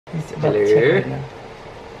He's about to check right now.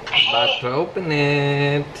 About to open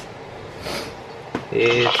it.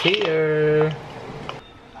 It's here.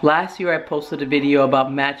 Last year I posted a video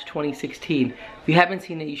about Match 2016. If you haven't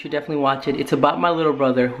seen it, you should definitely watch it. It's about my little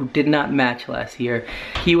brother who did not match last year.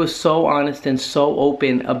 He was so honest and so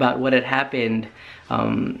open about what had happened.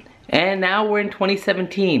 And now we're in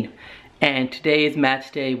 2017. And today is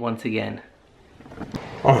match day once again.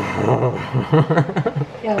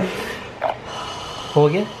 Pull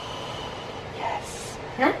again? Yes.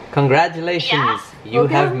 Huh? Congratulations. Yeah. You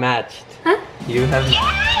have matched. Huh? You have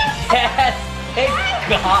Yes! Thank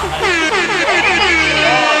God!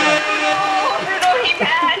 Bruno, he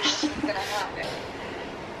matched.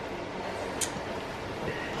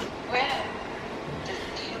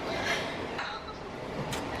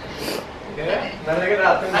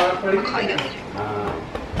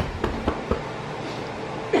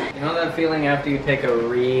 You know that feeling after you take a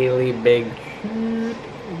really big shit?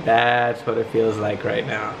 That's what it feels like right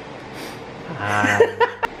now.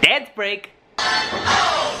 Dance break!